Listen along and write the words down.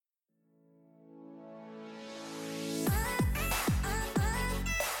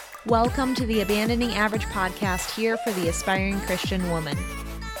Welcome to the Abandoning Average podcast, here for the aspiring Christian woman.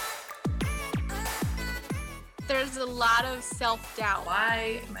 There's a lot of self-doubt.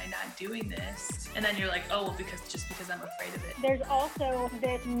 Why am I not doing this? And then you're like, oh, well, because I'm afraid of it. There's also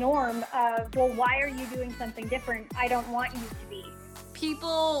this norm of, well, why are you doing something different? I don't want you to be.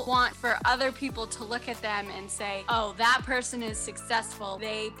 People want for other people to look at them and say, oh, that person is successful.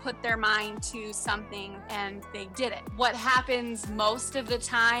 They put their mind to something and they did it. What happens most of the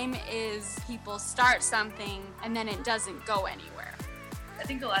time is people start something and then it doesn't go anywhere. I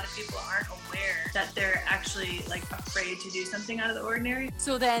think a lot of people aren't aware that they're actually afraid to do something out of the ordinary.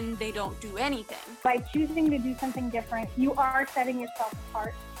 So then they don't do anything. By choosing to do something different, you are setting yourself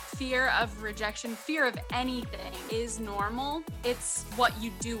apart. Fear of rejection, fear of anything is normal. It's what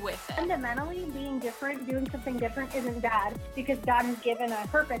you do with it. Fundamentally, being different, doing something different isn't bad because God has given a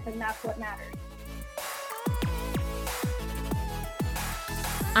purpose and that's what matters.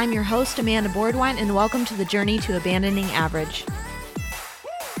 I'm your host, Amanda Boardwine, and welcome to the journey to abandoning average.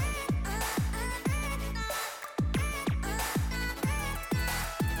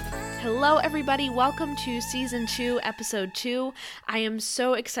 Hello, everybody. Welcome to Season 2, Episode 2. I am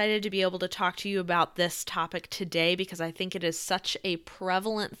so excited to be able to talk to you about this topic today because I think it is such a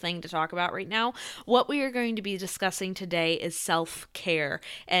prevalent thing to talk about right now. What we are going to be discussing today is self-care.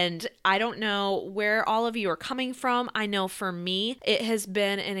 And I don't know where all of you are coming from. I know for me, it has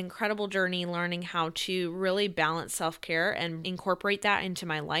been an incredible journey learning how to really balance self-care and incorporate that into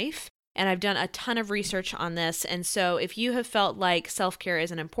my life. And I've done a ton of research on this. And so if you have felt like self-care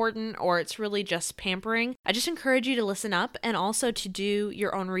isn't important or it's really just pampering, I just encourage you to listen up and also to do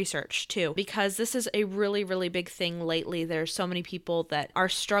your own research too, because this is a really, really big thing lately. There's so many people that are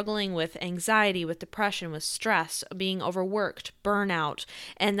struggling with anxiety, with depression, with stress, being overworked, burnout.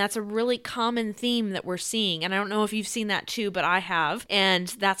 And that's a really common theme that we're seeing. And I don't know if you've seen that too, but I have. And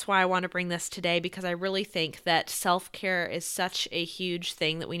that's why I want to bring this today, because I really think that self-care is such a huge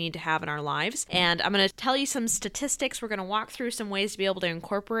thing that we need to have in our lives. And I'm going to tell you some statistics. We're going to walk through some ways to be able to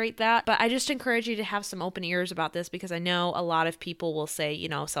incorporate that. But I just encourage you to have some open ears about this, because I know a lot of people will say,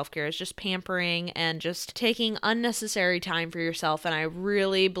 self-care is just pampering and just taking unnecessary time for yourself. And I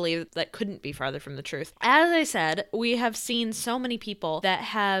really believe that couldn't be farther from the truth. As I said, we have seen so many people that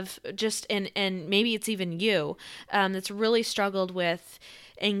have just, and maybe it's even you, that's really struggled with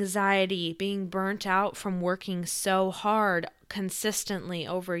anxiety, being burnt out from working so hard consistently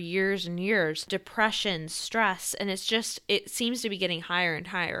over years and years, depression, stress, and it seems to be getting higher and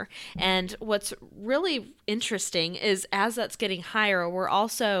higher. And what's really interesting is as that's getting higher, we're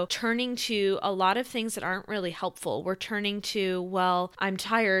also turning to a lot of things that aren't really helpful. We're turning to, well, I'm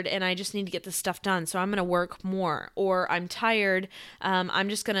tired and I just need to get this stuff done, so I'm going to work more. Or I'm tired, I'm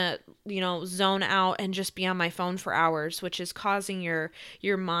just going to, zone out and just be on my phone for hours, which is causing your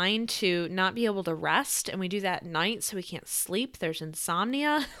mind to not be able to rest. And we do that at night, so we can't sleep. There's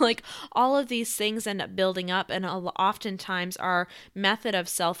insomnia. All of these things end up building up, and oftentimes our method of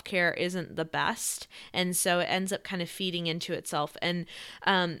self-care isn't the best, and so it ends up kind of feeding into itself. And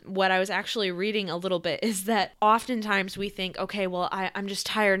what I was actually reading a little bit is that oftentimes we think, okay, well, I'm just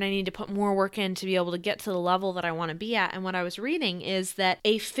tired and I need to put more work in to be able to get to the level that I want to be at. And what I was reading is that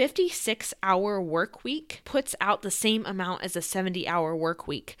a 56-hour work week puts out the same amount as a 70-hour work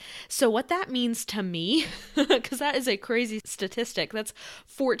week. So what that means to me, because that is a crazy statistic, that's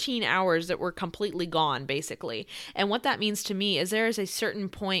 14 hours that were completely gone, basically. And what that means to me is there is a certain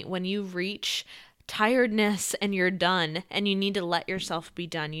point when you reach tiredness and you're done, and you need to let yourself be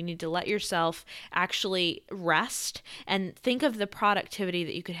done. You need to let yourself actually rest and think of the productivity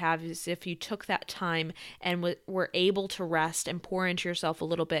that you could have as if you took that time and were able to rest and pour into yourself a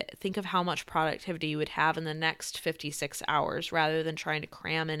little bit. Think of how much productivity you would have in the next 56 hours rather than trying to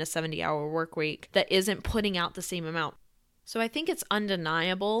cram in a 70-hour work week that isn't putting out the same amount. So I think it's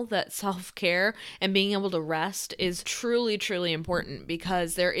undeniable that self-care and being able to rest is truly, truly important,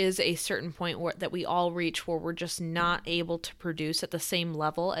 because there is a certain point that we all reach where we're just not able to produce at the same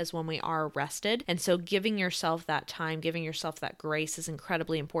level as when we are rested. And so giving yourself that time, giving yourself that grace is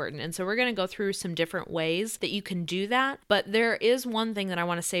incredibly important. And so we're going to go through some different ways that you can do that. But there is one thing that I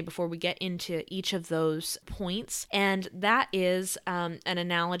want to say before we get into each of those points, and that is an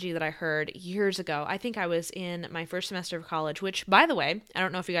analogy that I heard years ago. I think I was in my first semester of college, which, by the way, I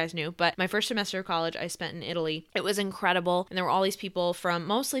don't know if you guys knew, but my first semester of college I spent in Italy. It was incredible. And there were all these people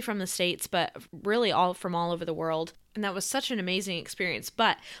mostly from the States, but really all over the world. And that was such an amazing experience.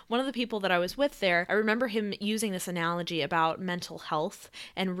 But one of the people that I was with there, I remember him using this analogy about mental health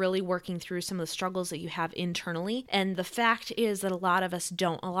and really working through some of the struggles that you have internally. And the fact is that a lot of us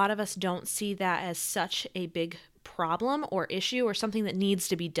don't see that as such a big problem or issue or something that needs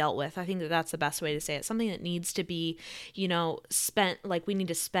to be dealt with. I think that that's the best way to say it. Something that needs to be, spent, like we need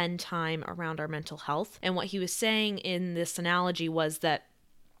to spend time around our mental health. And what he was saying in this analogy was that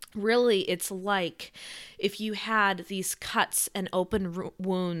really, it's like if you had these cuts and open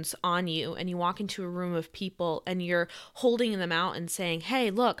wounds on you and you walk into a room of people and you're holding them out and saying,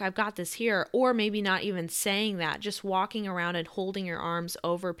 hey, look, I've got this here. Or maybe not even saying that, just walking around and holding your arms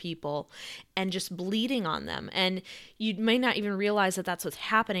over people and just bleeding on them. And you may not even realize that that's what's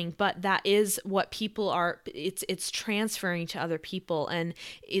happening, but that is what people are, it's transferring to other people. And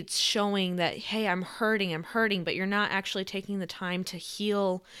it's showing that, hey, I'm hurting, but you're not actually taking the time to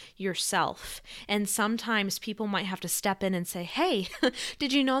heal yourself. And sometimes people might have to step in and say, hey,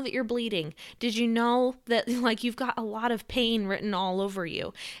 did you know that you're bleeding? Did you know that you've got a lot of pain written all over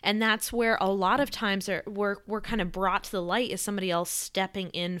you? And that's where a lot of times we're kind of brought to the light, is somebody else stepping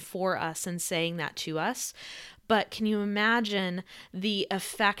in for us and saying that to us. But can you imagine the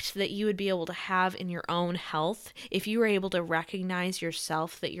effect that you would be able to have in your own health if you were able to recognize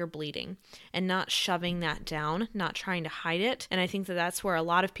yourself that you're bleeding and not shoving that down, not trying to hide it? And I think that that's where a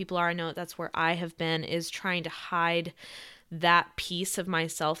lot of people are. I know that's where I have been, is trying to hide that piece of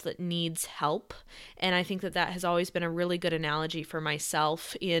myself that needs help. And I think that that has always been a really good analogy for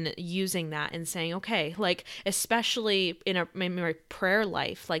myself in using that and saying, okay, especially in my prayer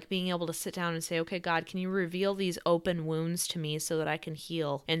life, being able to sit down and say, okay, God, can you reveal these open wounds to me so that I can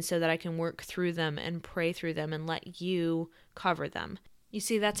heal and so that I can work through them and pray through them and let you cover them. You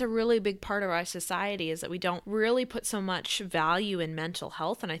see, that's a really big part of our society, is that we don't really put so much value in mental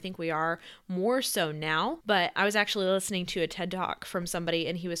health, and I think we are more so now. But I was actually listening to a TED Talk from somebody,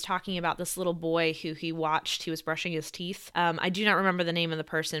 and he was talking about this little boy who he watched. He was brushing his teeth. I do not remember the name of the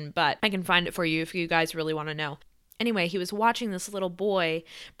person, but I can find it for you if you guys really want to know. Anyway, he was watching this little boy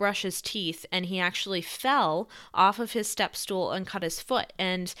brush his teeth, and he actually fell off of his step stool and cut his foot.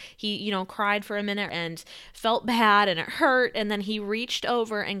 And he, cried for a minute and felt bad and it hurt. And then he reached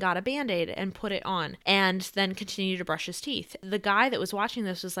over and got a Band-Aid and put it on and then continued to brush his teeth. The guy that was watching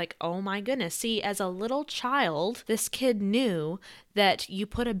this was like, oh my goodness. See, as a little child, this kid knew that you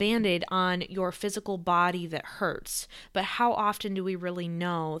put a Band-Aid on your physical body that hurts. But how often do we really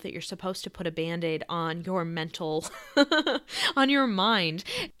know that you're supposed to put a Band-Aid on your mental, on your mind?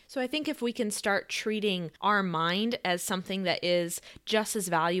 So I think if we can start treating our mind as something that is just as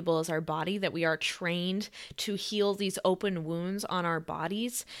valuable as our body, that we are trained to heal these open wounds on our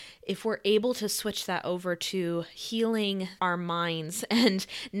bodies, if we're able to switch that over to healing our minds and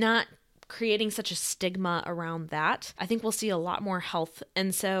not creating such a stigma around that, I think we'll see a lot more health.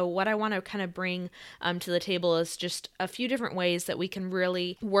 And so what I want to kind of bring to the table is just a few different ways that we can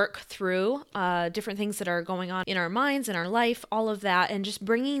really work through different things that are going on in our minds, in our life, all of that, and just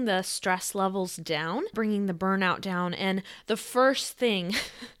bringing the stress levels down, bringing the burnout down. And the first thing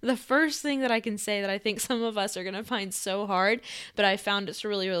that I can say that I think some of us are going to find so hard, but I found it's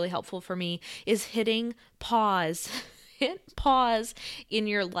really, really helpful for me, is hitting pause. Hit pause in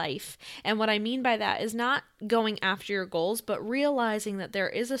your life. And what I mean by that is not going after your goals, but realizing that there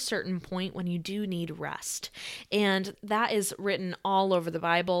is a certain point when you do need rest. And that is written all over the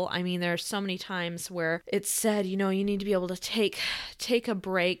Bible. I mean, there's so many times where it's said, you need to be able to take a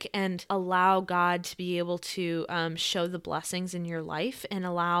break and allow God to be able to show the blessings in your life and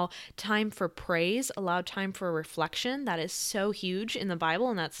allow time for praise, allow time for reflection. That is so huge in the Bible.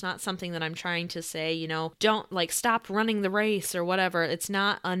 And that's not something that I'm trying to say, don't stop running the race or whatever. It's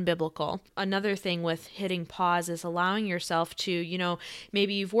not unbiblical. Another thing with hitting pause is allowing yourself to,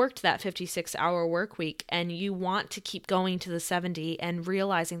 maybe you've worked that 56-hour work week and you want to keep going to the 70 and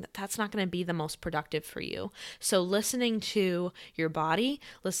realizing that that's not going to be the most productive for you. So listening to your body,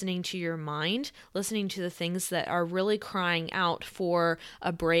 listening to your mind, listening to the things that are really crying out for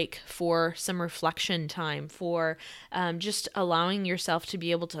a break, for some reflection time, for just allowing yourself to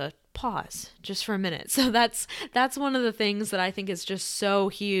be able to pause just for a minute. So that's one of the things that I think is just so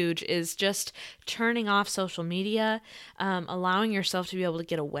huge, is just turning off social media, allowing yourself to be able to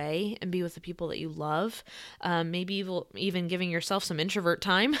get away and be with the people that you love. Maybe even giving yourself some introvert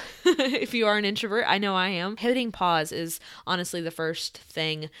time if you are an introvert. I know I am. Hitting pause is honestly the first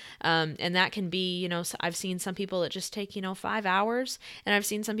thing. And that can be, I've seen some people that just take, 5 hours, and I've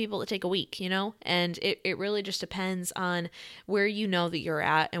seen some people that take a week, and it really just depends on where that you're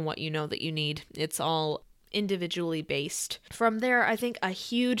at and what that you need. It's all individually based. From there, I think a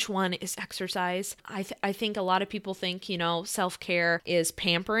huge one is exercise. I think a lot of people think, self-care is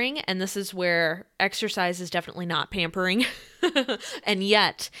pampering, and this is where exercise is definitely not pampering. And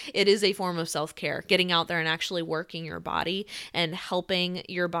yet it is a form of self-care, getting out there and actually working your body and helping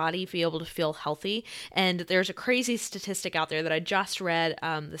your body be able to feel healthy. And there's a crazy statistic out there that I just read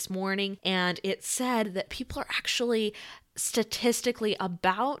this morning, and it said that people are actually statistically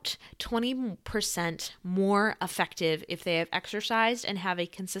about 20% more effective if they have exercised and have a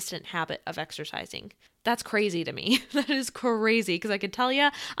consistent habit of exercising. That's crazy to me. That is crazy, because I can tell you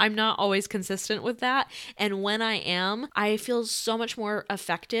I'm not always consistent with that. And when I am, I feel so much more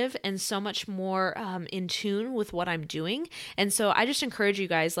effective and so much more in tune with what I'm doing. And so I just encourage you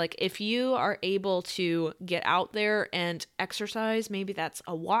guys, like, if you are able to get out there and exercise, maybe that's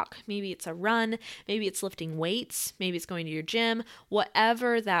a walk, maybe it's a run, maybe it's lifting weights, maybe it's going to your gym,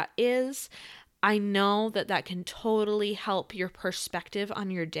 whatever that is, I know that that can totally help your perspective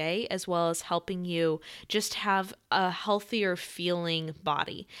on your day, as well as helping you just have a healthier feeling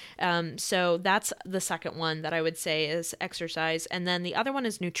body. So that's the second one that I would say is exercise. And then the other one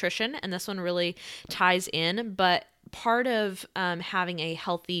is nutrition. And this one really ties in, but part of having a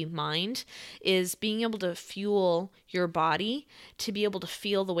healthy mind is being able to fuel your body to be able to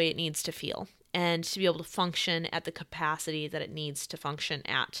feel the way it needs to feel, and to be able to function at the capacity that it needs to function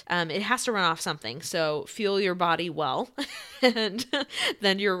at. It has to run off something, so fuel your body well, and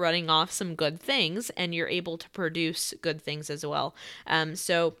then you're running off some good things, and you're able to produce good things as well.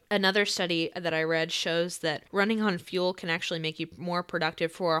 So another study that I read shows that running on fuel can actually make you more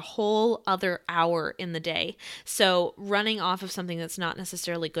productive for a whole other hour in the day. So running off of something that's not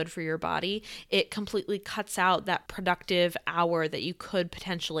necessarily good for your body, it completely cuts out that productive hour that you could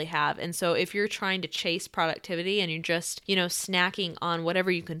potentially have. And so if you're trying to chase productivity and you're just, snacking on whatever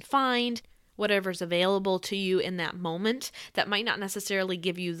you can find, whatever's available to you in that moment, that might not necessarily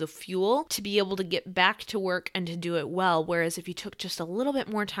give you the fuel to be able to get back to work and to do it well. Whereas if you took just a little bit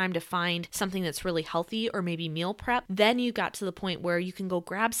more time to find something that's really healthy, or maybe meal prep, then you got to the point where you can go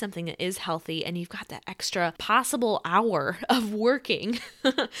grab something that is healthy and you've got that extra possible hour of working.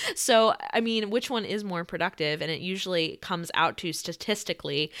 So, which one is more productive? And it usually comes out to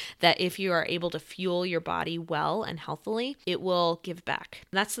statistically that if you are able to fuel your body well and healthily, it will give back.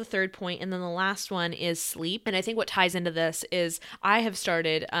 That's the third point. And then the last one is sleep. And I think what ties into this is I have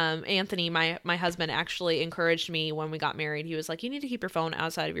started, Anthony, my husband, actually encouraged me when we got married. He was like, you need to keep your phone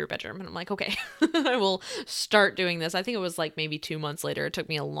outside of your bedroom. And I'm like, okay, I will start doing this. I think it was like maybe 2 months later. It took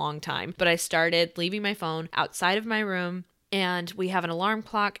me a long time, but I started leaving my phone outside of my room. And we have an alarm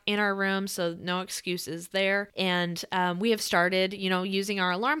clock in our room, so no excuses there. And we have started, using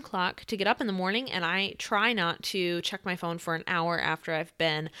our alarm clock to get up in the morning. And I try not to check my phone for an hour after I've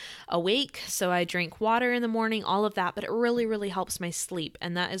been awake. So I drink water in the morning, all of that. But it really, really helps my sleep.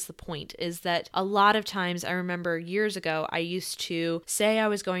 And that is the point, is that a lot of times, I remember years ago, I used to say I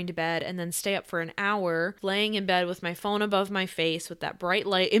was going to bed and then stay up for an hour, laying in bed with my phone above my face with that bright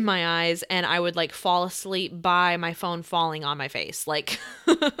light in my eyes. And I would fall asleep by my phone falling on my face.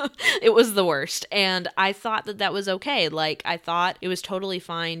 It was the worst. And I thought that was okay. I thought it was totally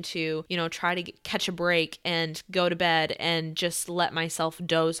fine to, try to catch a break and go to bed and just let myself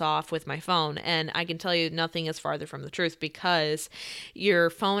doze off with my phone. And I can tell you nothing is farther from the truth, because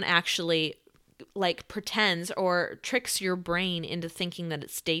your phone actually pretends or tricks your brain into thinking that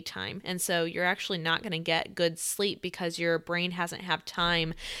it's daytime. And so you're actually not going to get good sleep because your brain hasn't had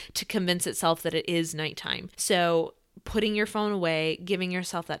time to convince itself that it is nighttime. So putting your phone away, giving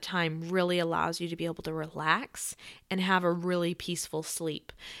yourself that time, really allows you to be able to relax and have a really peaceful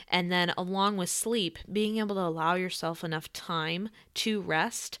sleep. And then along with sleep, being able to allow yourself enough time to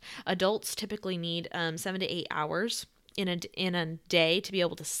rest. Adults typically need 7 to 8 hours in a day to be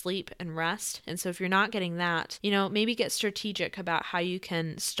able to sleep and rest. And so if you're not getting that, maybe get strategic about how you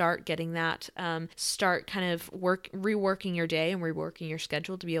can start getting that, start kind of reworking your day and reworking your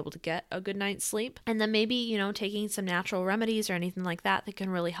schedule to be able to get a good night's sleep. And then maybe, taking some natural remedies or anything like that can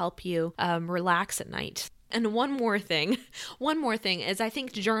really help you relax at night. And one more thing is I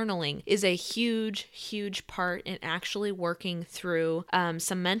think journaling is a huge, huge part in actually working through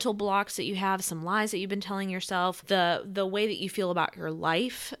some mental blocks that you have, some lies that you've been telling yourself, the way that you feel about your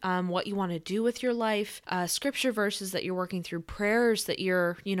life, what you want to do with your life, scripture verses that you're working through, prayers that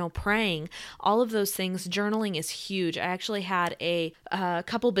you're, praying, all of those things. Journaling is huge. I actually had a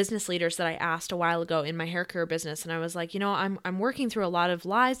couple business leaders that I asked a while ago in my hair care business, and I was like, I'm working through a lot of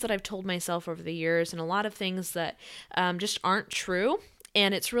lies that I've told myself over the years, and a lot of things that just aren't true.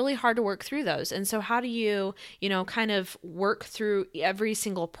 And it's really hard to work through those. And so how do you, kind of work through every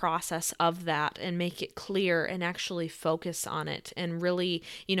single process of that and make it clear and actually focus on it and really,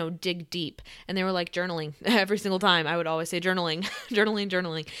 dig deep? And they were like, journaling. Every single time I would always say journaling,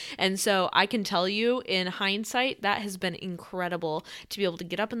 journaling. And so I can tell you in hindsight, that has been incredible to be able to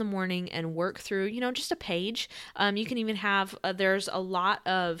get up in the morning and work through, just a page. You can even have, there's a lot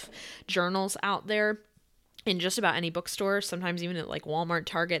of journals out there in just about any bookstore, sometimes even at like Walmart,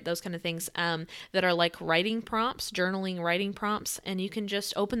 Target, those kind of things, that are like writing prompts, journaling writing prompts, and you can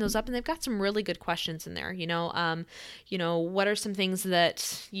just open those up, and they've got some really good questions in there. What are some things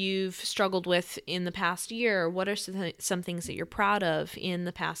that you've struggled with in the past year? What are some things that you're proud of in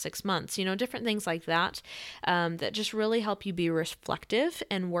the past 6 months? Different things like that, that just really help you be reflective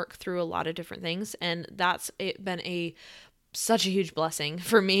and work through a lot of different things. And that's been such a huge blessing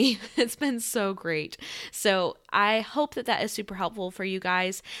for me. It's been so great. So I hope that is super helpful for you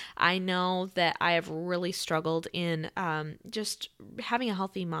guys. I know that I have really struggled in just having a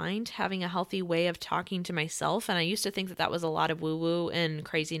healthy mind, having a healthy way of talking to myself. And I used to think that was a lot of woo-woo and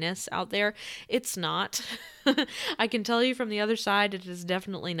craziness out there. It's not. I can tell you from the other side, it is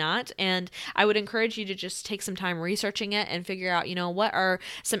definitely not. And I would encourage you to just take some time researching it and figure out, what are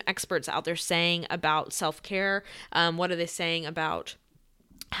some experts out there saying about self-care? What are they saying about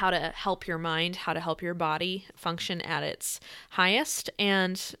how to help your mind, how to help your body function at its highest?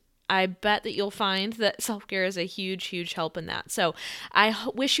 And I bet that you'll find that self-care is a huge, huge help in that. So I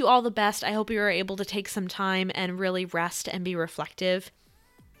wish you all the best. I hope you are able to take some time and really rest and be reflective.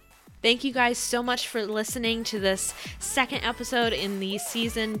 Thank you guys so much for listening to this second episode in the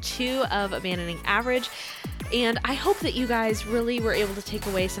season 2 of Abandoning Average. And I hope that you guys really were able to take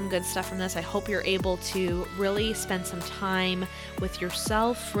away some good stuff from this. I hope you're able to really spend some time with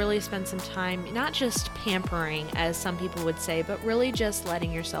yourself, really spend some time, not just pampering, as some people would say, but really just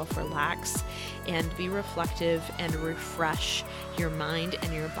letting yourself relax and be reflective and refresh your mind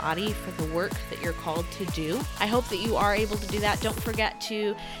and your body for the work that you're called to do. I hope that you are able to do that. Don't forget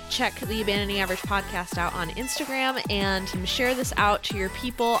to check the Abandoning Average podcast out on Instagram and share this out to your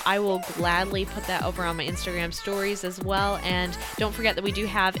people. I will gladly put that over on my Instagram stories as well. And don't forget that we do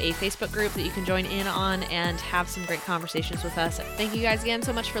have a Facebook group that you can join in on and have some great conversations with us. Thank you guys again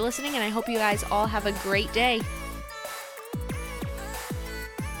so much for listening, and I hope you guys all have a great day.